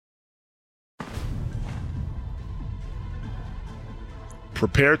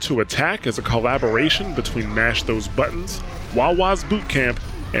Prepare to Attack is a collaboration between Mash Those Buttons, Wawa's Bootcamp,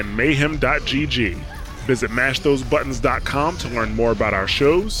 and Mayhem.gg. Visit mashthosebuttons.com to learn more about our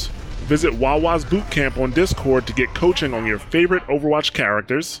shows. Visit Wawa's Bootcamp on Discord to get coaching on your favorite Overwatch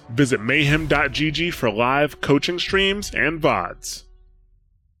characters. Visit mayhem.gg for live coaching streams and VODs.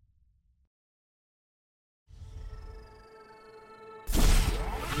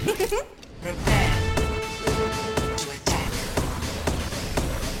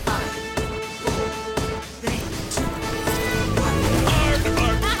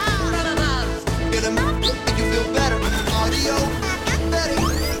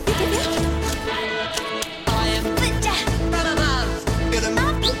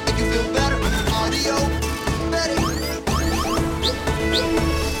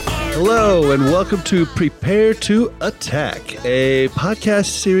 Hello, and welcome to Prepare to Attack, a podcast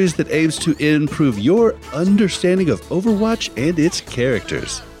series that aims to improve your understanding of Overwatch and its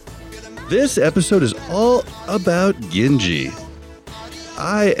characters. This episode is all about Genji.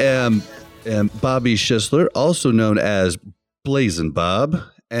 I am Bobby Schisler, also known as Blazin' Bob,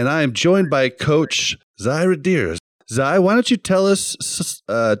 and I am joined by Coach Zyra Deer. Zai, why don't you tell us,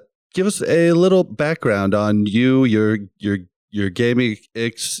 give us a little background on you, your gaming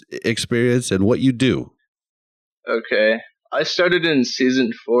experience, and what you do. Okay. I started in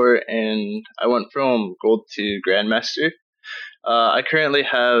Season 4, and I went from Gold to Grandmaster. I currently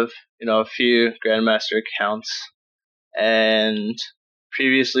have, a few Grandmaster accounts, and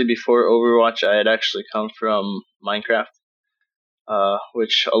previously, before Overwatch, I had actually come from Minecraft,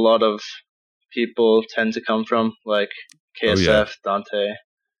 which a lot of people tend to come from, like KSF, Dante.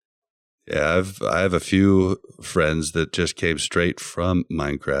 Yeah, I have a few friends that just came straight from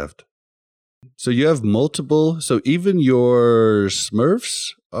Minecraft. So you have multiple. So even your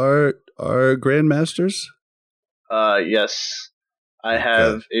Smurfs are Grandmasters? Yes, I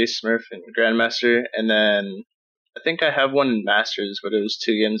have a Smurf in Grandmaster, and then I think I have one in Masters, but it was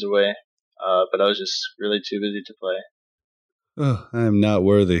 2 games away. But I was just really too busy to play. Oh, I am not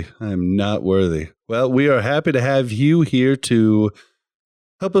worthy. I am not worthy. Well, we are happy to have you here to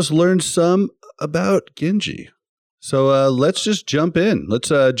help us learn some about Genji. So let's just jump in.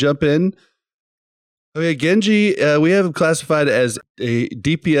 Okay, Genji, we have him classified as a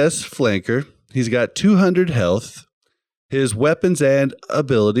DPS flanker. He's got 200 health. His weapons and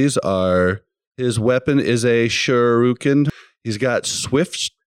abilities are, his weapon is a shuriken. He's got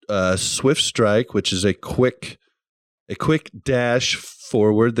swift strike, which is a quick dash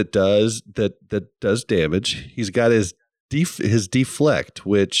forward that does damage. He's got his deflect,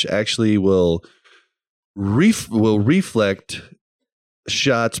 which actually will reflect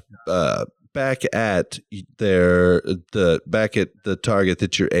shots back at the target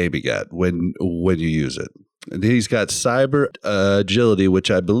that you're aiming at when you use it. And he's got cyber agility, which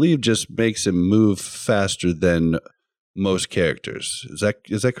I believe just makes him move faster than most characters. Is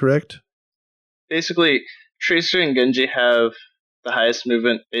that correct? Basically, Tracer and Genji have the highest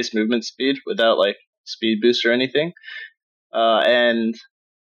base movement speed without like speed boost or anything. And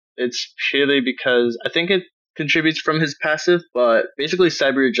it's purely because I think it contributes from his passive, but basically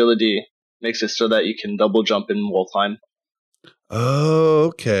cyber agility makes it so that you can double jump and wall climb. Oh,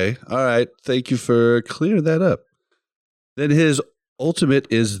 okay. All right. Thank you for clearing that up. Then his ultimate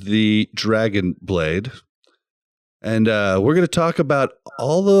is the Dragon Blade. And we're going to talk about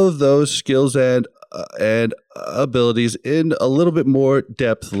all of those skills and abilities in a little bit more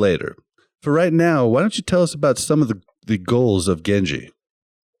depth later. For right now, why don't you tell us about some of the goals of Genji?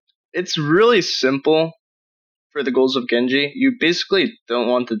 It's really simple for the goals of Genji. You basically don't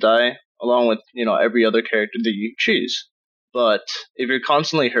want to die along with, every other character that you choose. But if you're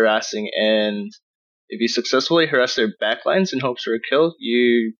constantly harassing and if you successfully harass their backlines in hopes for a kill,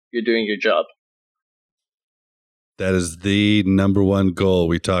 you're doing your job. That is the number one goal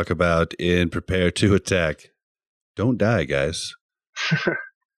we talk about in Prepare to Attack. Don't die, guys.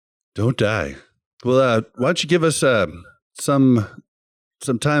 Don't die. Well, why don't you give us some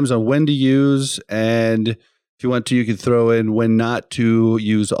times on when to use, and if you want to, you can throw in when not to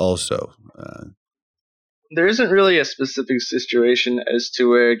use also. There isn't really a specific situation as to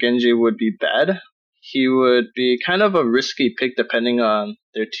where Genji would be bad. He would be kind of a risky pick depending on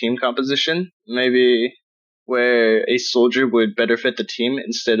their team composition. Maybe where a soldier would better fit the team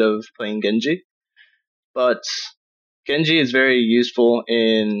instead of playing Genji. But Genji is very useful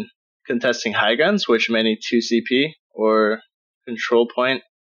in contesting high grounds, which many 2CP or control point,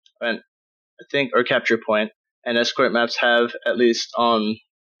 and I think, or capture point, and escort maps have, at least on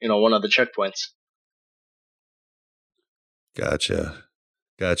one of the checkpoints. Gotcha.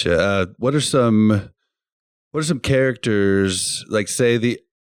 What are some What are some characters, like say the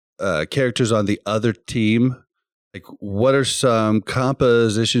characters on the other team? Like, what are some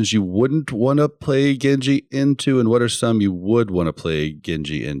compositions you wouldn't want to play Genji into, and what are some you would want to play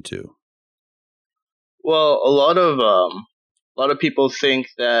Genji into? Well, a lot of people think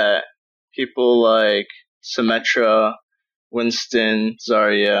that people like Symmetra, Winston,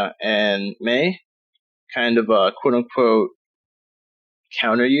 Zarya, and Mei kind of quote unquote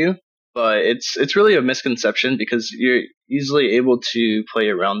counter you, but it's really a misconception because you're easily able to play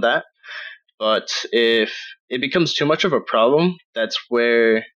around that. But if it becomes too much of a problem, that's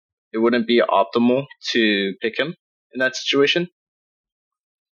where it wouldn't be optimal to pick him in that situation.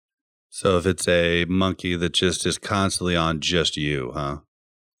 So if it's a monkey that just is constantly on just you, huh?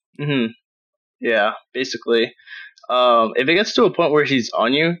 Hmm. Yeah, basically. If it gets to a point where he's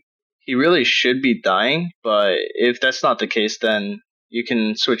on you, he really should be dying. But if that's not the case, then you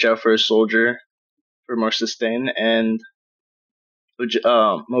can switch out for a soldier for more sustain and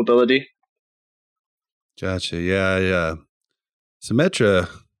mobility. Gotcha. Yeah, yeah. Symmetra,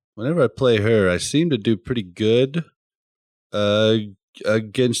 whenever I play her, I seem to do pretty good uh,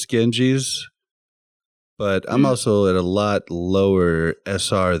 against Genjis, but I'm Mm-hmm. also at a lot lower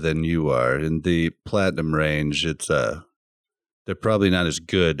SR than you are. In the platinum range, it's they're probably not as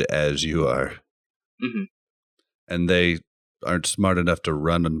good as you are, Mm-hmm. and they aren't smart enough to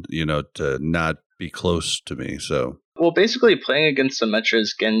run, to not be close to me. So Well, basically, playing against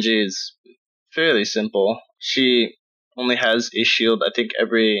Symmetra's Genji is fairly simple. She only has a shield, I think,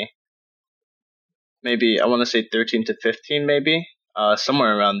 every maybe I want to say 13 to 15, maybe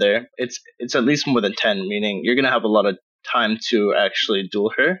somewhere around there. It's at least more than 10, meaning you're gonna have a lot of time to actually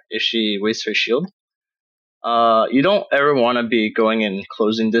duel her if she wastes her shield. You don't ever want to be going in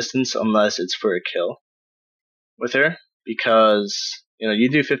closing distance unless it's for a kill with her, because you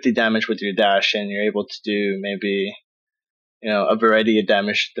do 50 damage with your dash and you're able to do maybe a variety of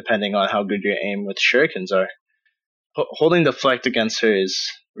damage depending on how good your aim with shurikens are. Holding deflect against her is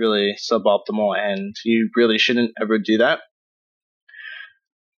really suboptimal, and you really shouldn't ever do that.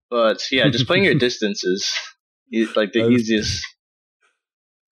 But yeah, just playing your distance is like the I've easiest.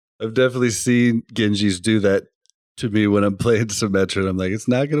 I've definitely seen Genjis do that to me when I'm playing Symmetra. I'm like, it's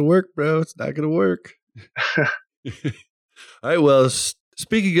not gonna work, bro. It's not gonna work. All right. Well,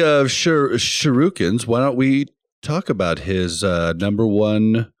 speaking of shurikens, why don't we talk about his number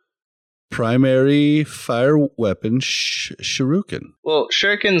one primary fire weapon, shuriken? Well,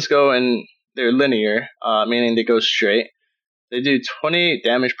 shurikens go in they're linear, meaning they go straight. They do 20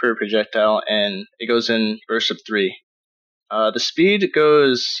 damage per projectile, and it goes in bursts of 3. The speed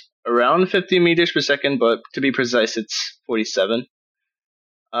goes around 50 meters per second, but to be precise, it's 47.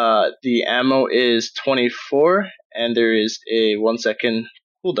 The ammo is 24, and there is a 1 second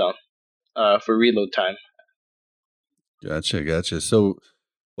cooldown for reload time. Gotcha. So,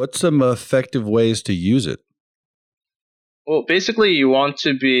 what's some effective ways to use it? Well, basically, you want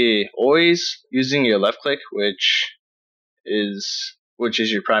to be always using your left click, which is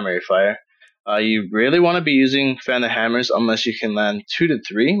your primary fire. You really want to be using fan of hammers unless you can land 2 to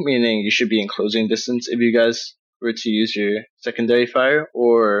 3, meaning you should be in closing distance if you guys were to use your secondary fire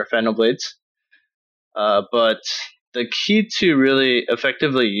or fan of blades. But the key to really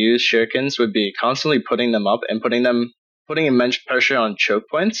effectively use shurikens would be constantly putting them up and putting immense pressure on choke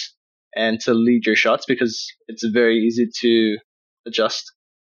points and to lead your shots, because it's very easy to adjust.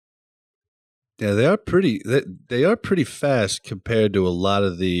 Yeah, they are pretty fast compared to a lot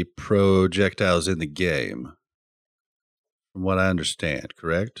of the projectiles in the game, from what I understand.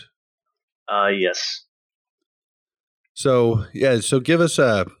 Correct? Yes. So yeah, so give us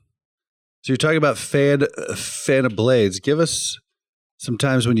a. So you're talking about fan of blades. Give us some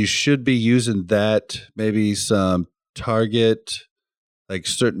times when you should be using that. Maybe some target, like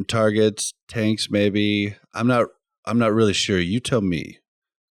certain targets, tanks. Maybe I'm not. I'm not really sure. You tell me.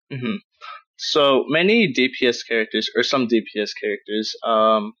 Hmm. So many DPS characters, or some DPS characters,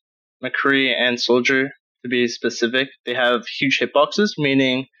 McCree and Soldier to be specific, they have huge hitboxes,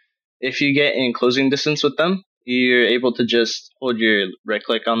 meaning if you get in closing distance with them, you're able to just hold your right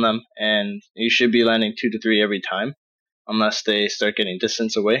click on them, and you should be landing 2 to 3 every time, unless they start getting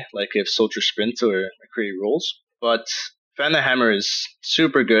distance away, like if Soldier sprints or McCree rolls. But Fan the Hammer is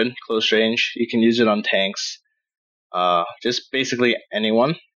super good, close range. You can use it on tanks, just basically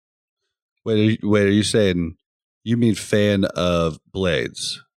anyone. Wait, are you saying you mean fan of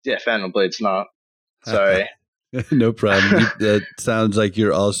blades? Yeah, Fan of Blade's not. Sorry. No problem. That sounds like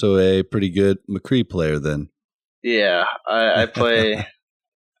you're also a pretty good McCree player then. Yeah, I play.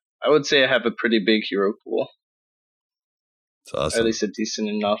 I would say I have a pretty big hero pool, It's or at awesome. least a decent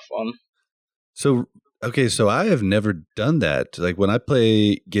enough one. So Okay, so I have never done that. Like when I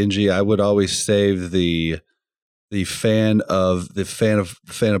play Genji, I would always save the fan of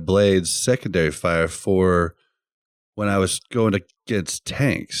blades secondary fire for when I was going against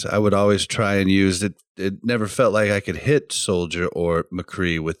tanks. I would always try and use it. It never felt like I could hit Soldier or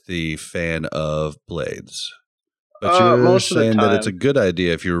McCree with the fan of blades. But you're Most of the saying that it's a time, good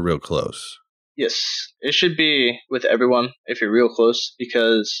idea if you're real close. yes, it should be with everyone if you're real close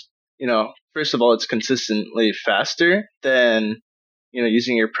because, first of all, it's consistently faster than,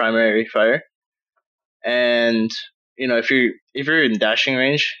 using your primary fire. And, if you're in dashing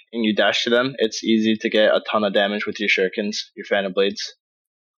range and you dash to them, it's easy to get a ton of damage with your shurikens, your Phantom Blades.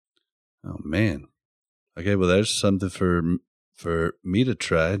 Oh man. Okay, well there's something for me to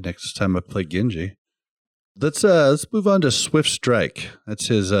try next time I play Genji. Let's move on to Swift Strike. That's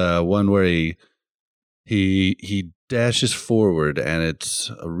his one where he dashes forward, and it's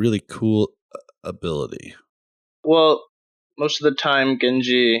a really cool ability. Well, most of the time,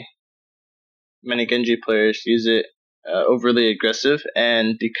 many Genji players use it overly aggressive,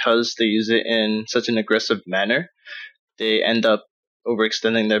 and because they use it in such an aggressive manner, they end up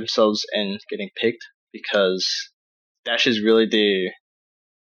overextending themselves and getting picked because dash is really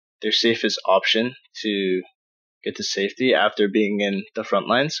their safest option to get to safety after being in the front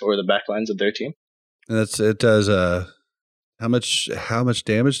lines or the back lines of their team. And it does how much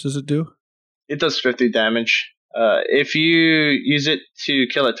damage does it do? It does 50 damage. If you use it to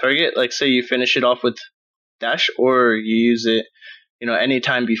kill a target, like say you finish it off with dash, or you use it,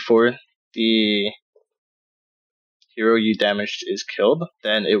 anytime before the hero you damaged is killed,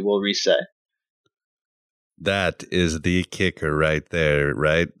 then it will reset. That is the kicker right there,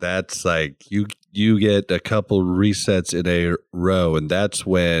 right? That's like you get a couple resets in a row, and that's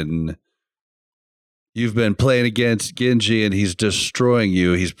when you've been playing against Genji and he's destroying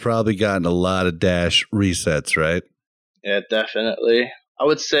you. He's probably gotten a lot of dash resets, right? Yeah, definitely. I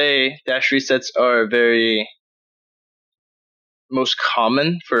would say dash resets are very most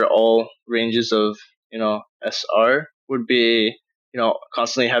common for all ranges of, SR would be,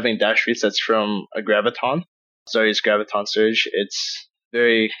 constantly having dash resets from a Graviton. Zarya's Graviton Surge. It's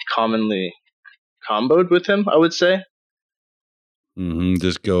very commonly comboed with him, I would say.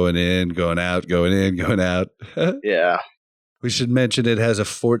 Just going in, going out, going in, going out. Yeah. We should mention it has a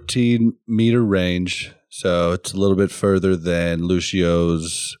 14-meter range, so it's a little bit further than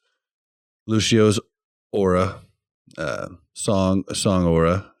Lucio's aura, song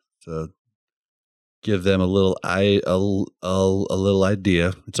aura. So give them a little idea.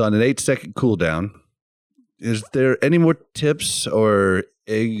 It's on an 8-second cooldown. Is there any more tips or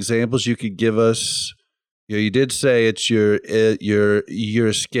examples you could give us? You did say it's your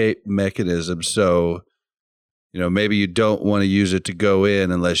escape mechanism, so maybe you don't want to use it to go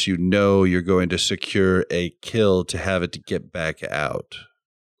in unless you know you're going to secure a kill to have it to get back out.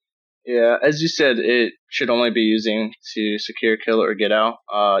 Yeah, as you said, it should only be using to secure a kill or get out.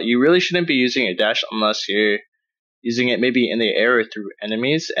 You really shouldn't be using your dash unless you're using it maybe in the air or through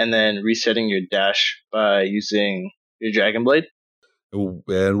enemies, and then resetting your dash by using your Dragon Blade.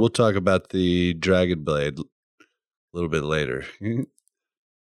 And we'll talk about the Dragon Blade a little bit later.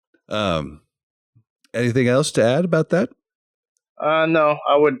 Anything else to add about that? No,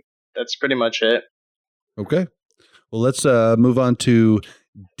 that's pretty much it. Okay. Well, let's move on to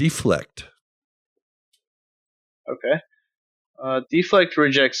Deflect. Okay. Deflect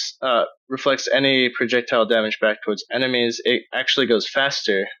reflects any projectile damage back towards enemies. It actually goes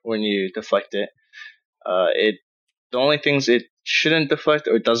faster when you deflect it. The only things it shouldn't deflect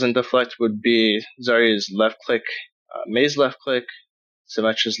or doesn't deflect would be Zarya's left click, Mei's left click,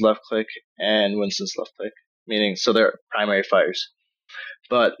 Symmetra's left click, and Winston's left click. So they're primary fires.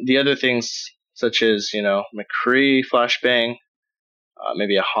 But the other things, such as McCree flashbang,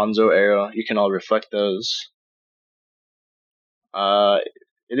 maybe a Hanzo arrow, you can all reflect those.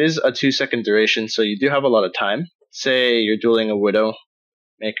 It is a 2-second duration, so you do have a lot of time. Say you're dueling a Widow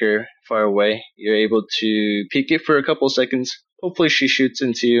Maker far away, you're able to peek it for a couple seconds. Hopefully she shoots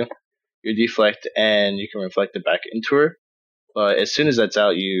into you, your deflect, and you can reflect it back into her. But as soon as that's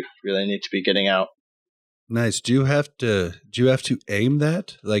out, you really need to be getting out. Nice. Do you have to aim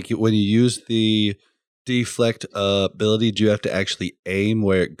that? Like when you use the deflect ability, do you have to actually aim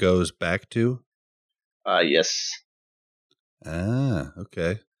where it goes back to? Yes.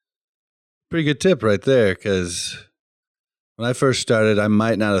 Okay. Pretty good tip right there, because when I first started, I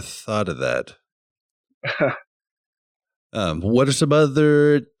might not have thought of that. What are some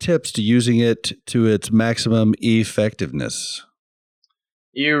other tips to using it to its maximum effectiveness?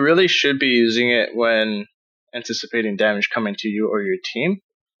 You really should be using it when anticipating damage coming to you or your team.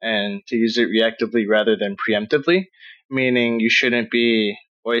 and to use it reactively rather than preemptively, meaning you shouldn't be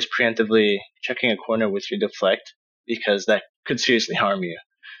always preemptively checking a corner with your deflect because that could seriously harm you.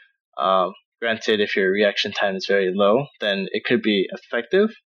 Granted, if your reaction time is very low, then it could be effective.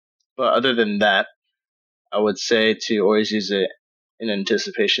 But other than that, I would say to always use it in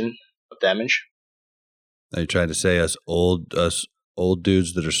anticipation of damage. Are you trying to say us old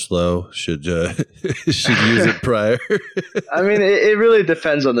dudes that are slow should should use it prior? I mean, it really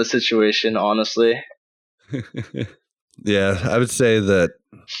depends on the situation, honestly. Yeah, I would say that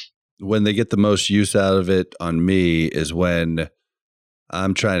when they get the most use out of it on me is when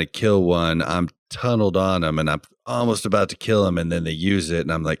I'm trying to kill one, I'm tunneled on them, and I'm almost about to kill them, and then they use it,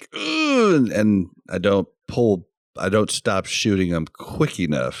 and I'm like, ugh, and I don't stop shooting them quick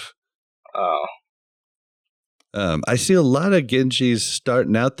enough. Oh. I see a lot of Genjis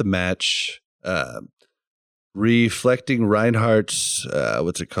starting out the match, reflecting Reinhardt's,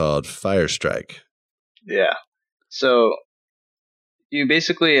 what's it called? Fire Strike. Yeah. So you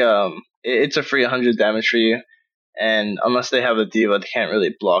basically, it's a free 100 damage for you. And unless they have a diva, they can't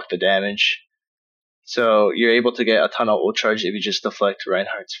really block the damage. So you're able to get a ton of ult charge if you just deflect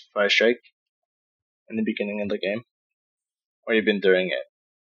Reinhardt's Fire Strike in the beginning of the game, or even during it.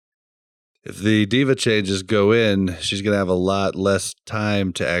 If the diva changes go in, she's going to have a lot less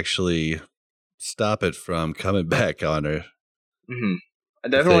time to actually stop it from coming back on her. Mm-hmm. I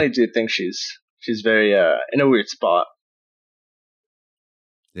definitely do think she's very in a weird spot.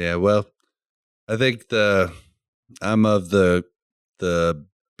 Yeah, well, I think I'm of the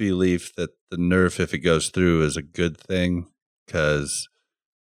belief that the nerf, if it goes through, is a good thing because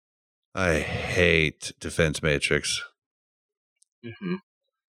I hate Defense Matrix. Mm-hmm.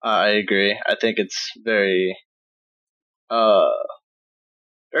 I agree. I think it's very unfun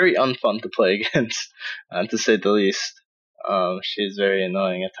to play against, to say the least. She's very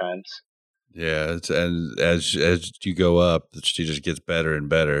annoying at times. Yeah, and as you go up, she just gets better and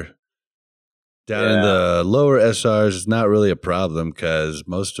better. Down in the lower SRs, it's not really a problem because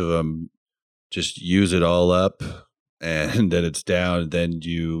most of them just use it all up, and then it's down, and then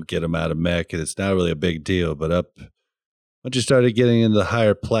you get them out of mech, and it's not really a big deal. But once you started getting into the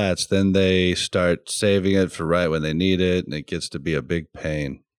higher plats, then they start saving it for right when they need it, and it gets to be a big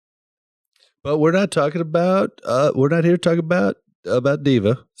pain. But we're not talking about. We're not here to talk about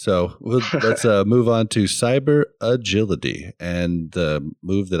Diva. So let's move on to Cyber Agility, and the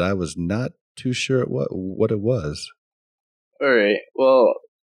move that I was not too sure what it was. All right. Well,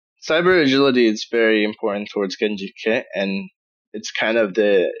 Cyber Agility is very important towards Genji Kit, and it's kind of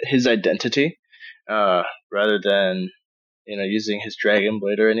his identity, rather than using his Dragon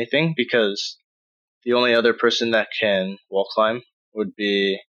Blade or anything, because the only other person that can wall climb would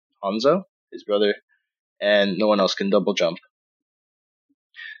be Hanzo, his brother, and no one else can double jump.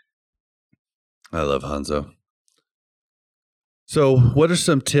 I love Hanzo. So, what are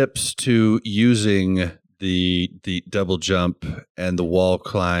some tips to using the double jump and the wall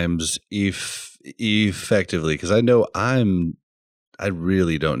climbs effectively? Because I know I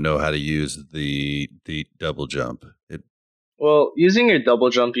really don't know how to use the double jump. Well, using your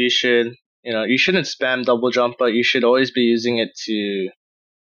double jump, you shouldn't spam double jump, but you should always be using it to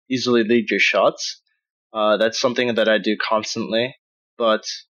easily lead your shots. That's something that I do constantly. But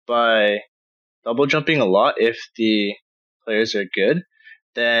by double jumping a lot, if the players are good,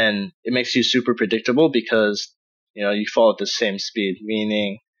 then it makes you super predictable because you fall at the same speed,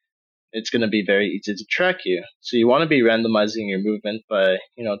 meaning it's going to be very easy to track you. So you want to be randomizing your movement by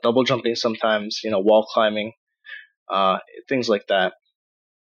double jumping sometimes, wall climbing, things like that.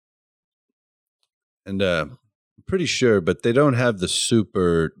 And I'm pretty sure, but they don't have the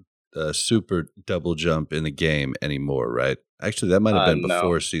super double jump in the game anymore, right? Actually, that might have been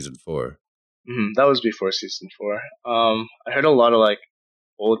before Season 4. Mm-hmm. That was before Season 4. I heard a lot of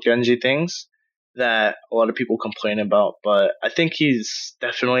old Genji things that a lot of people complain about, but I think he's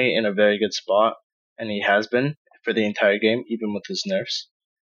definitely in a very good spot, and he has been for the entire game, even with his nerfs.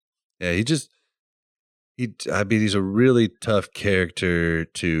 Yeah, he's a really tough character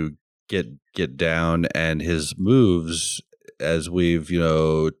to get down, and his moves, as we've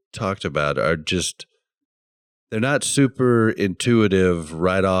talked about, are just they're not super intuitive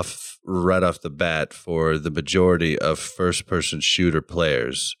right off the bat for the majority of first person shooter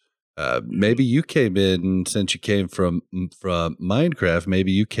players. Maybe you came in, since you came from Minecraft,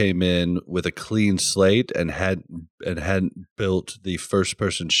 maybe you came in with a clean slate and hadn't built the first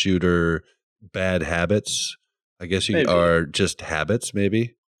person shooter bad habits. I guess you are just habits,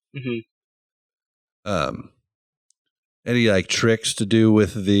 maybe. Mm-hmm. Any tricks to do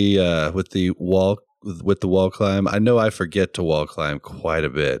with the wall with the wall climb? I know I forget to wall climb quite a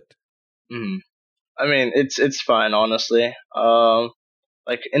bit. I mean, it's fine, honestly.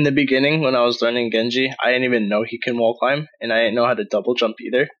 Like in the beginning when I was learning Genji, I didn't even know he can wall climb, and I didn't know how to double jump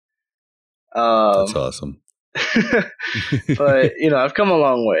either. That's awesome. But I've come a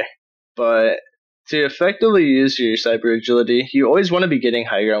long way. But to effectively use your cyber agility, you always want to be getting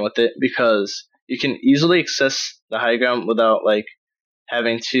high ground with it because you can easily access the high ground without like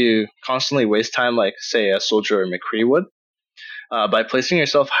having to constantly waste time, like say a soldier or McCree would. By placing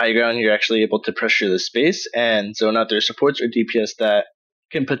yourself high ground, you're actually able to pressure the space and zone out their supports or DPS that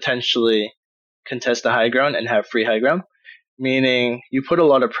can potentially contest the high ground and have free high ground, meaning you put a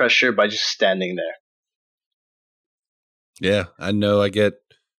lot of pressure by just standing there. Yeah, I know I get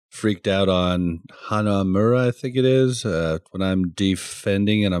freaked out on Hanamura, I think it is, when I'm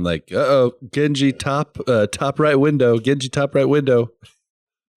defending and I'm like, uh-oh, Genji top right window, Genji top right window.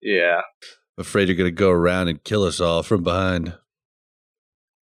 Yeah. I'm afraid you're going to go around and kill us all from behind.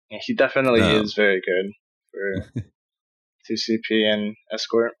 Yeah, he definitely is very good for 2CP and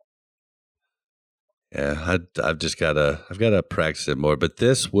escort. Yeah, I've got to practice it more, but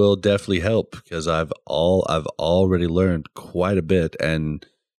this will definitely help because I've already learned quite a bit, and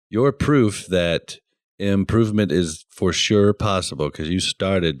you're proof that improvement is for sure possible because you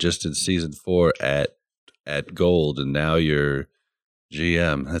started just in season 4 at gold, and now you're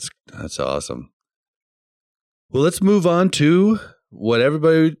GM. That's awesome. Well, let's move on to what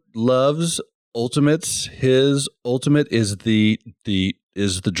everybody loves. Ultimates. His ultimate is the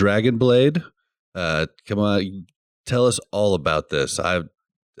Dragon Blade. Come on, tell us all about this. I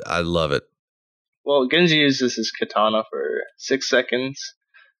love it. Well, Genji uses his katana for 6 seconds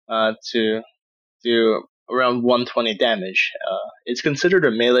to do around 120 damage. It's considered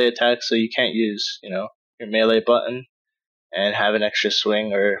a melee attack, so you can't use your melee button and have an extra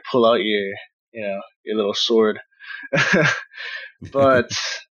swing or pull out your little sword. But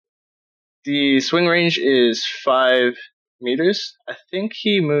the swing range is 5 meters. I think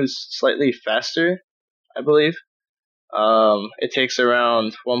he moves slightly faster, I believe. It takes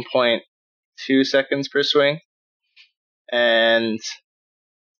around 1.2 seconds per swing. And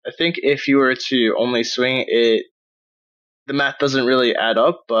I think if you were to only swing it, the math doesn't really add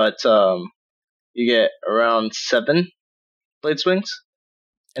up, but you get around 7 blade swings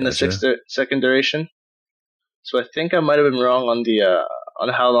in the 6-second duration. So I think I might have been wrong on the on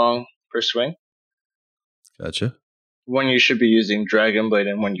how long per swing. Gotcha. When you should be using Dragon Blade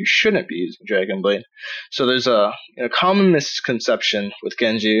and when you shouldn't be using Dragon Blade. So there's a common misconception with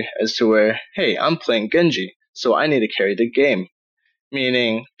Genji as to where, hey, I'm playing Genji, so I need to carry the game.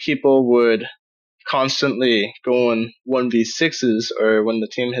 Meaning people would constantly go in 1v6s or when the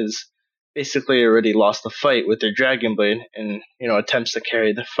team has basically already lost the fight with their Dragon Blade and attempts to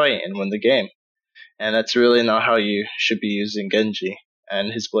carry the fight and win the game. And that's really not how you should be using Genji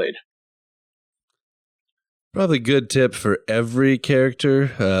and his blade. Probably good tip for every character.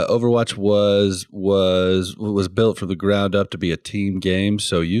 Overwatch was built from the ground up to be a team game,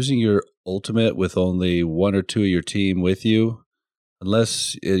 so using your ultimate with only 1 or 2 of your team with you,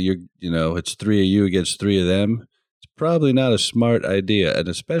 unless it's 3 of you against 3 of them, it's probably not a smart idea, and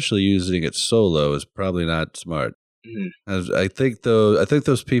especially using it solo is probably not smart. Mm-hmm. I think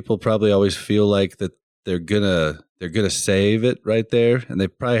those people probably always feel like that they're gonna save it right there, and they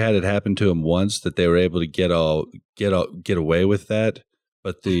probably had it happen to them once that they were able to get away with that.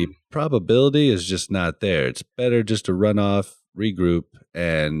 But the probability is just not there. It's better just to run off, regroup,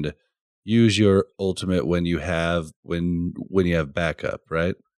 and use your ultimate when you have backup,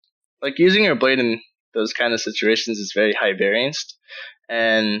 right? Like using your blade in those kind of situations is very high variance,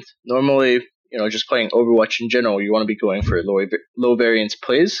 and normally, just playing Overwatch in general, you want to be going for low variance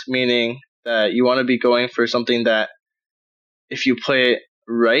plays, meaning that you want to be going for something that if you play it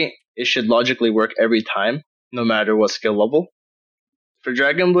right, it should logically work every time, no matter what skill level. For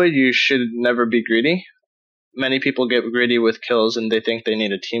Dragon Blade, you should never be greedy. Many people get greedy with kills and they think they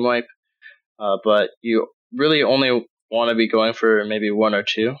need a team wipe, but you really only want to be going for maybe 1 or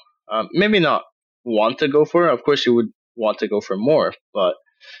 2. Maybe not want to go for it. Of course, you would want to go for more, but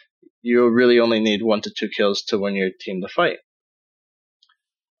you really only need 1 to 2 kills to win your team the fight.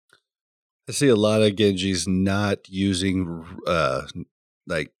 I see a lot of Genjis not using,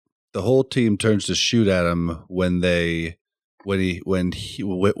 like the whole team turns to shoot at him when he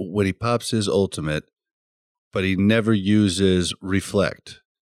pops his ultimate, but he never uses reflect,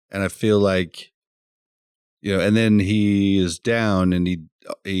 and I feel like, and then he is down and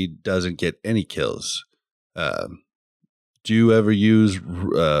he doesn't get any kills. Do you ever use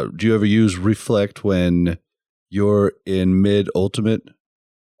reflect when you're in mid ultimate?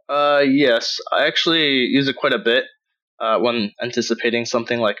 Yes, I actually use it quite a bit when anticipating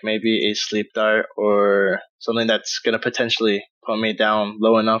something like maybe a sleep dart or something that's gonna potentially put me down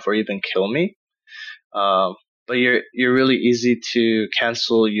low enough or even kill me. Um, but you're really easy to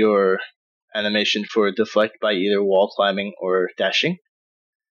cancel your animation for deflect by either wall climbing or dashing.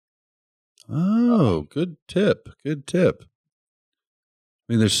 Oh, good tip. Good tip.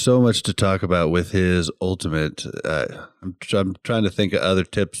 I mean, there's so much to talk about with his ultimate. I'm trying to think of other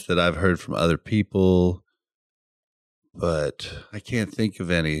tips that I've heard from other people, but I can't think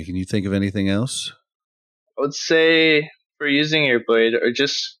of any. Can you think of anything else? I would say for using your blade or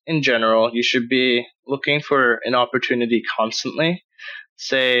just in general, you should be looking for an opportunity constantly.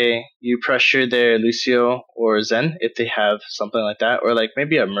 Say you pressure their Lucio or Zen if they have something like that, or like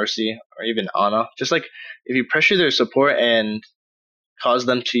maybe a Mercy or even Ana. Just like if you pressure their support and cause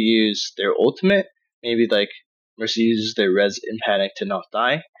them to use their ultimate, maybe like Mercy uses their res in panic to not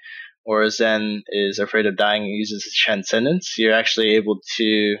die, or Zen is afraid of dying and uses his Transcendence, you're actually able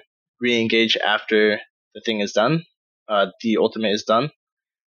to re-engage after the thing is done, the ultimate is done,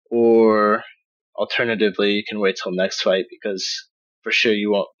 or alternatively, you can wait till next fight because for sure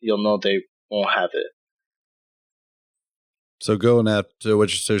you'll know they won't have it. So going after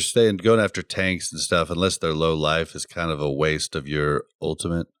what you're saying, going after tanks and stuff, unless they're low life, is kind of a waste of your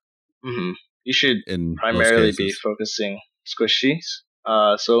ultimate. Mm-hmm. You should In primarily be focusing squishies.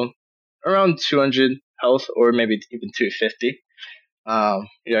 So around 200 health or maybe even 250.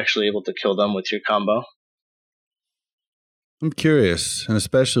 You're actually able to kill them with your combo. I'm curious, and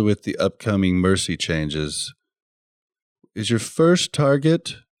especially with the upcoming Mercy changes, is your first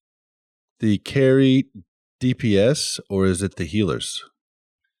target the carry DPS or is it the healers?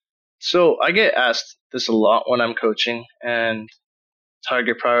 So I get asked this a lot when I'm coaching, and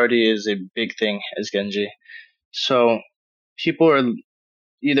target priority is a big thing as Genji. So people are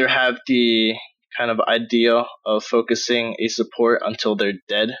either have the kind of idea of focusing a support until they're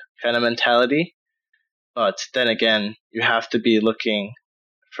dead kind of mentality, but then again, you have to be looking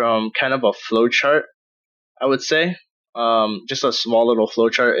from kind of a flow chart, I would say. Just a small little flow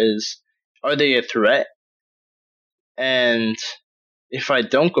chart is, are they a threat? And if I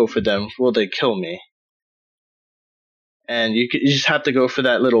don't go for them, will they kill me? And you just have to go for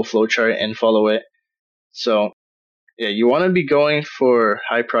that little flow chart and follow it. So yeah, you want to be going for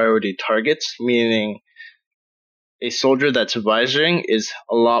high priority targets, meaning a soldier that's visoring is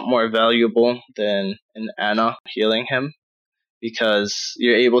a lot more valuable than an Ana healing him because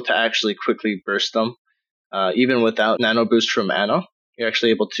you're able to actually quickly burst them. Even without nano boost from Ana, you're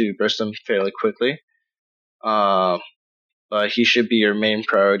actually able to burst them fairly quickly. But he should be your main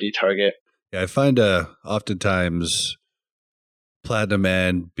priority target. Yeah, I find oftentimes Platinum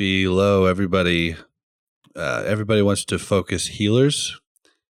and below everybody wants to focus healers,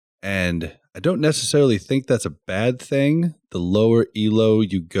 and I don't necessarily think that's a bad thing. The lower elo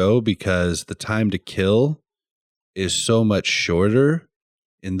you go, because the time to kill is so much shorter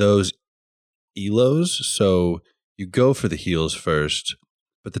in those elos, so you go for the heals first,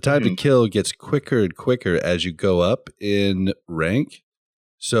 but the time to kill gets quicker and quicker as you go up in rank.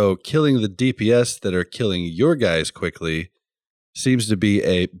 So killing the DPS that are killing your guys quickly seems to be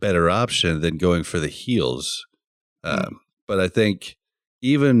a better option than going for the heals. But I think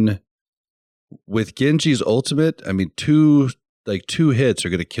even with Genji's ultimate, I mean, two hits are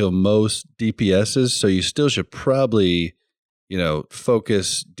going to kill most DPSs, so you still should probably,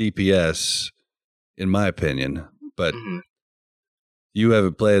 focus DPS, in my opinion. But you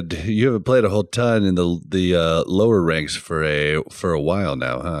haven't played a whole ton in the lower ranks for a while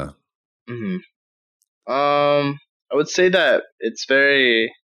now, huh? I would say that it's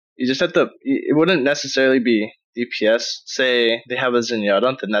very. You just have to. It wouldn't necessarily be DPS. Say they have a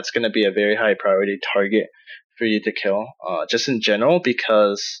Zenyatta, then that's going to be a very high priority target for you to kill. Just in general,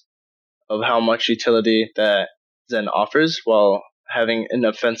 because of how much utility that Zen offers, while having an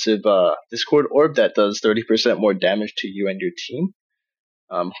offensive Discord orb that does 30% more damage to you and your team,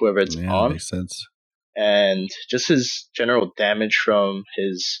 whoever it's on. Makes sense. And just his general damage from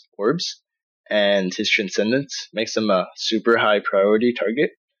his orbs and his transcendence makes him a super high priority target.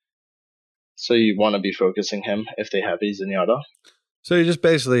 So you want to be focusing him if they have a Zenyatta. So you're just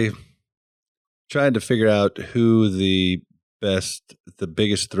basically trying to figure out who the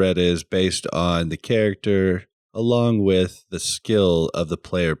biggest threat is based on the character, along with the skill of the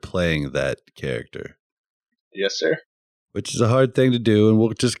player playing that character. Yes, sir. Which is a hard thing to do, and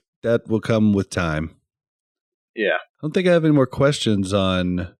that will come with time. Yeah. I don't think I have any more questions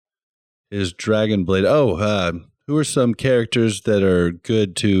on his Dragon Blade. Who are some characters that are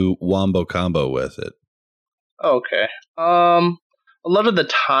good to wombo combo with it? Okay. a lot of the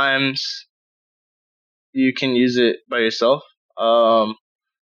times you can use it by yourself.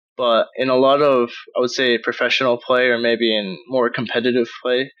 But in a lot of, I would say, professional play or maybe in more competitive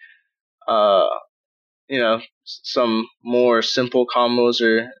play, uh, some more simple combos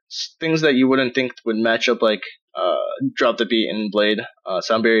or things that you wouldn't think would match up, like Drop the Beat in Blade,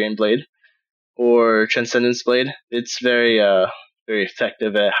 Sound Barrier in Blade, or Transcendence Blade. It's very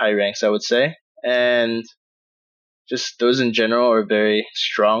effective at high ranks, I would say. And just those in general are very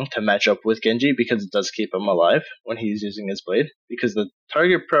strong to match up with Genji because it does keep him alive when he's using his blade, because the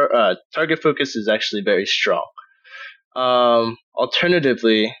target focus is actually very strong.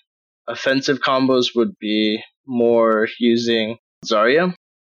 Alternatively, offensive combos would be more using Zarya.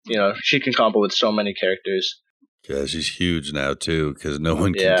 She can combo with so many characters. Yeah, she's huge now too, because no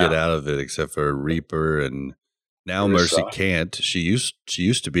one can Yeah. get out of it except for Reaper, and now Mercy can't. She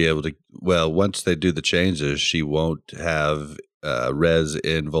used to be able to. Well, once they do the changes, she won't have res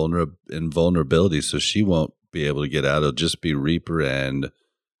in vulnerability, so she won't be able to get out. It'll just be Reaper and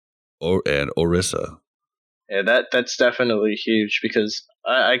Orisa. Yeah, that's definitely huge, because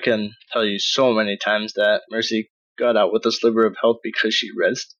I can tell you so many times that Mercy got out with a sliver of health because she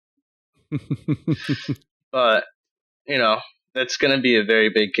rezzed. But, that's going to be a very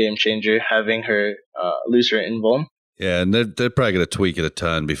big game changer, having her lose her invuln. Yeah, and they're probably going to tweak it a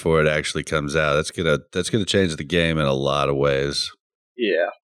ton before it actually comes out. That's gonna change the game in a lot of ways.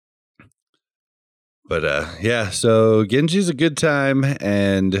 Yeah. But yeah, so Genji's a good time,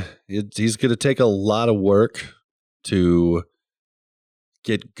 and he's going to take a lot of work to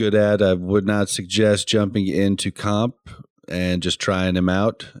get good at. I would not suggest jumping into comp and just trying him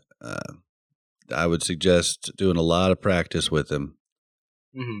out. I would suggest doing a lot of practice with him.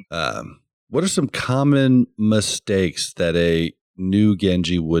 Mm-hmm. What are some common mistakes that a new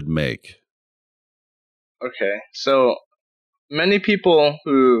Genji would make? Okay, so many people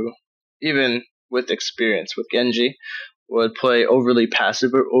who, even with experience with Genji, would play overly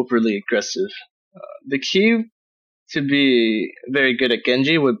passive or overly aggressive. The key to be very good at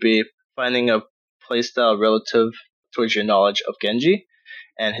Genji would be finding a playstyle relative towards your knowledge of Genji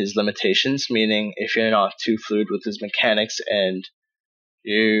and his limitations, meaning if you're not too fluid with his mechanics and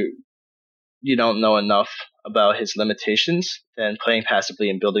you don't know enough about his limitations, then playing passively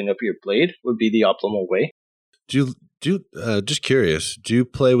and building up your blade would be the optimal way. Just curious, do you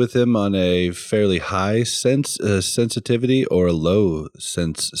play with him on a fairly high sensitivity or a low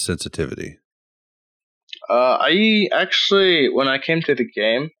sensitivity? I actually, when I came to the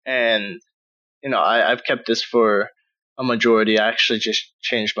game, and I've kept this for a majority. I actually just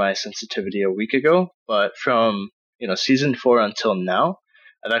changed my sensitivity a week ago, but from season 4 until now,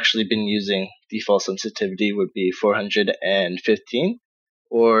 I've actually been using default sensitivity would be 415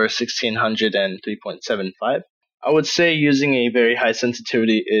 or 1600 and 3.75. I would say using a very high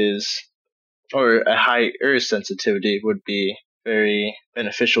sensitivity or a higher sensitivity would be very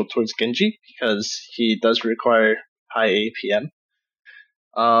beneficial towards Genji, because he does require high APM.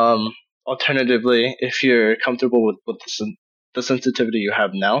 Alternatively, if you're comfortable with the sensitivity you have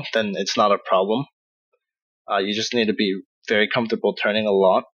now, then it's not a problem. You just need to be very comfortable turning a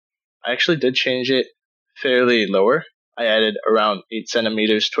lot. I actually did change it fairly lower. I added around 8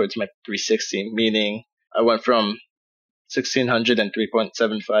 centimeters towards my 360, meaning I went from 1600 and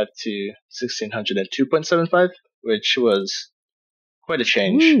 3.75 to 1600 and 2.75, which was quite a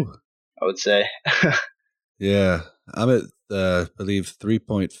change. Ooh. I would say. Yeah, I'm at I believe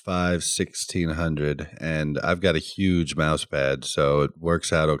 3.5 1600, and I've got a huge mouse pad, so it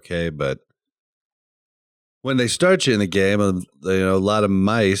works out okay. But when they start you in the game, a lot of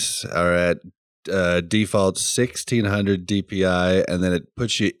mice are at default 1600 DPI, and then it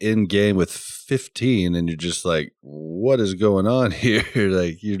puts you in game with 15, and you're just like, what is going on here?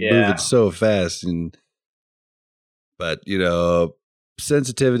 Like, you're moving so fast. But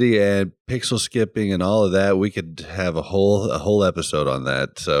sensitivity and pixel skipping and all of that, we could have a whole episode on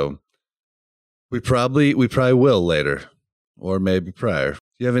that. So we probably will later, or maybe prior. Do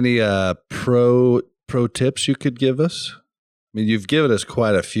you have any pro tips you could give us? I mean, you've given us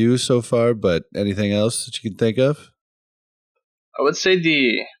quite a few so far, but anything else that you can think of? I would say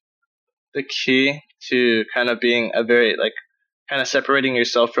the key to kind of being a very kind of separating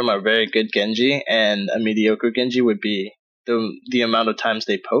yourself from a very good Genji and a mediocre Genji would be the amount of times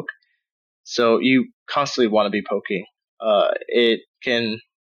they poke. So you constantly want to be poking. It can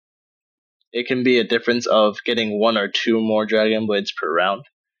be a difference of getting 1 or 2 more Dragon Blades per round,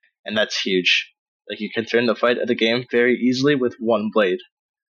 and that's huge. Like, you can turn the fight of the game very easily with 1 blade.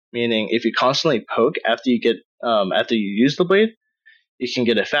 Meaning, if you constantly poke after you use the blade, you can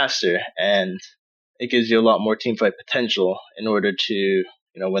get it faster, and it gives you a lot more teamfight potential in order to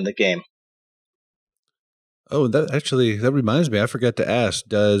win the game. Oh, that reminds me. I forgot to ask.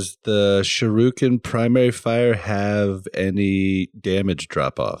 Does the Shuriken primary fire have any damage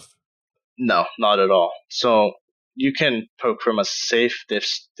drop off? No, not at all. So you can poke from a safe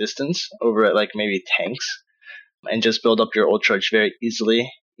distance over at like maybe tanks and just build up your ult charge very easily,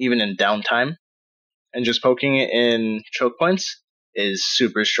 even in downtime. And just poking it in choke points is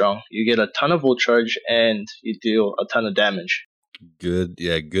super strong. You get a ton of ult charge and you deal a ton of damage. Good.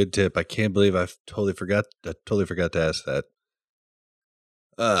 Yeah, good tip. I can't believe I totally forgot to ask that.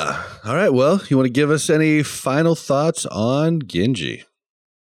 All right. Well, you want to give us any final thoughts on Genji?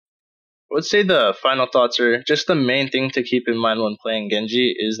 I would say the final thoughts are just the main thing to keep in mind when playing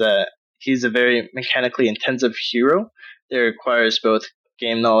Genji is that he's a very mechanically intensive hero that requires both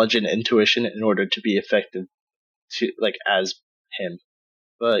game knowledge and intuition in order to be effective as him.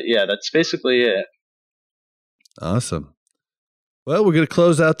 But yeah, that's basically it. Awesome. Well, we're going to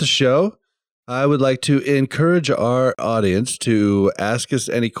close out the show. I would like to encourage our audience to ask us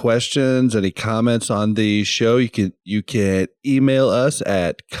any questions, any comments on the show. You can email us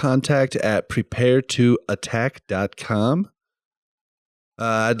at contact@preparetoattack.com.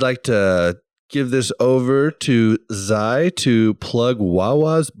 I'd like to give this over to Zai to plug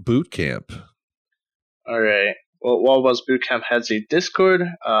Wawa's Bootcamp. All right. Well, Wawa's Bootcamp has a Discord.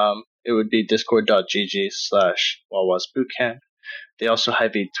 It would be discord.gg/Wawa's Bootcamp. They also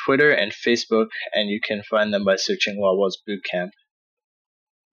have a Twitter and Facebook, and you can find them by searching Wawa's Bootcamp.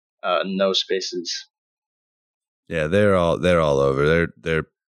 No spaces. Yeah, they're all over. They're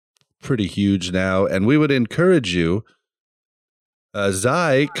pretty huge now, and we would encourage you.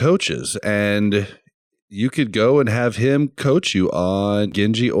 Zai coaches, and you could go and have him coach you on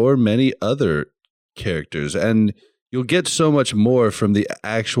Genji or many other characters, and you'll get so much more from the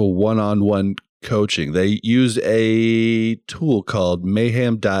actual one-on-one coaching. They use a tool called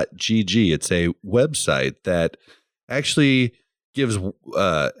mayhem.gg. It's a website that actually gives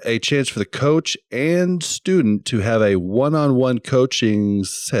a chance for the coach and student to have a one-on-one coaching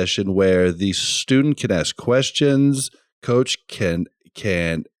session where the student can ask questions, coach can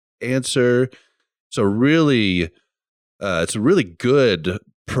answer. So really, it's a really good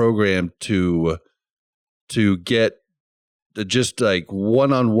program to get just like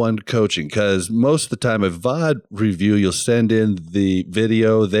one-on-one coaching, because most of the time a VOD review, you'll send in the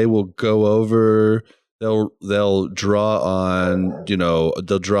video, they will go over, they'll draw on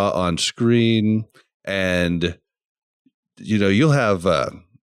screen, and you'll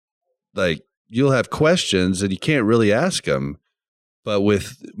have questions and you can't really ask them. But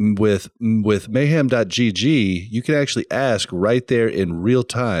with mayhem.gg, you can actually ask right there in real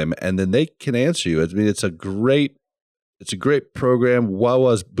time, and then they can answer you. I mean, it's a great program.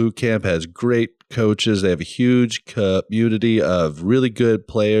 Wawa's Bootcamp has great coaches. They have a huge community of really good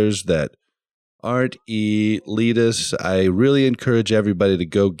players that aren't elitists. I really encourage everybody to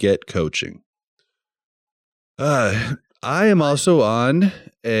go get coaching. I am also on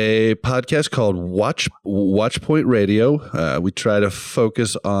a podcast called Watchpoint Radio. We try to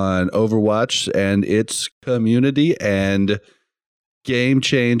focus on Overwatch and its community and game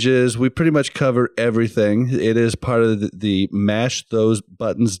changes. We pretty much cover everything. It is part of the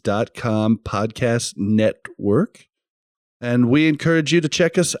mashthosebuttons.com podcast network. And we encourage you to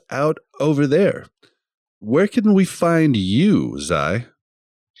check us out over there. Where can we find you, Zai?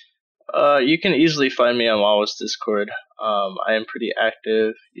 You can easily find me on Wawa's Discord. I am pretty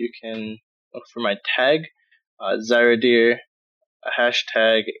active. You can look for my tag, Zyradir,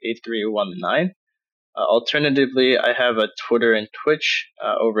 hashtag 8319. Alternatively, I have a Twitter and Twitch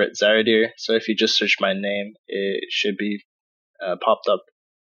over at Zyradir, so if you just search my name, it should be popped up.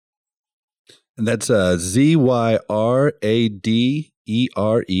 And that's Zyradere.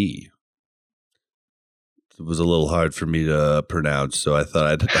 It was a little hard for me to pronounce, so I thought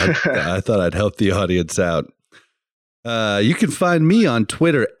I'd help the audience out. You can find me on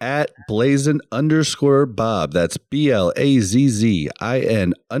Twitter at Blazin_Bob. That's BLAZZIN_BOB.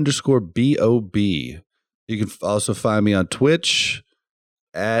 You can also find me on Twitch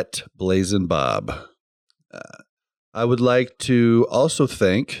at BlazinBob. I would like to also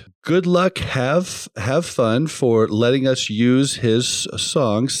thank Good Luck Have Fun for letting us use his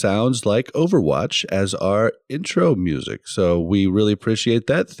song Sounds Like Overwatch as our intro music. So we really appreciate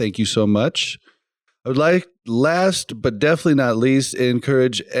that. Thank you so much. I would like, last but definitely not least,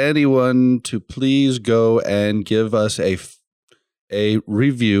 encourage anyone to please go and give us a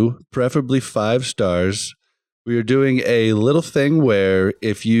review, preferably 5 stars. We are doing a little thing where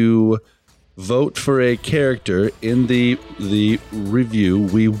if you vote for a character in the review,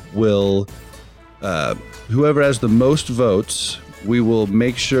 we will whoever has the most votes, we will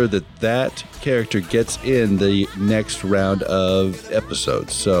make sure that character gets in the next round of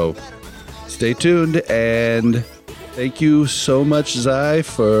episodes. So stay tuned, and thank you so much, Zai,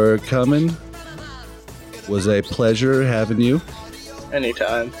 for coming. Was a pleasure having you.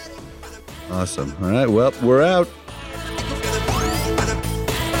 Anytime. Awesome. All right, well, we're out.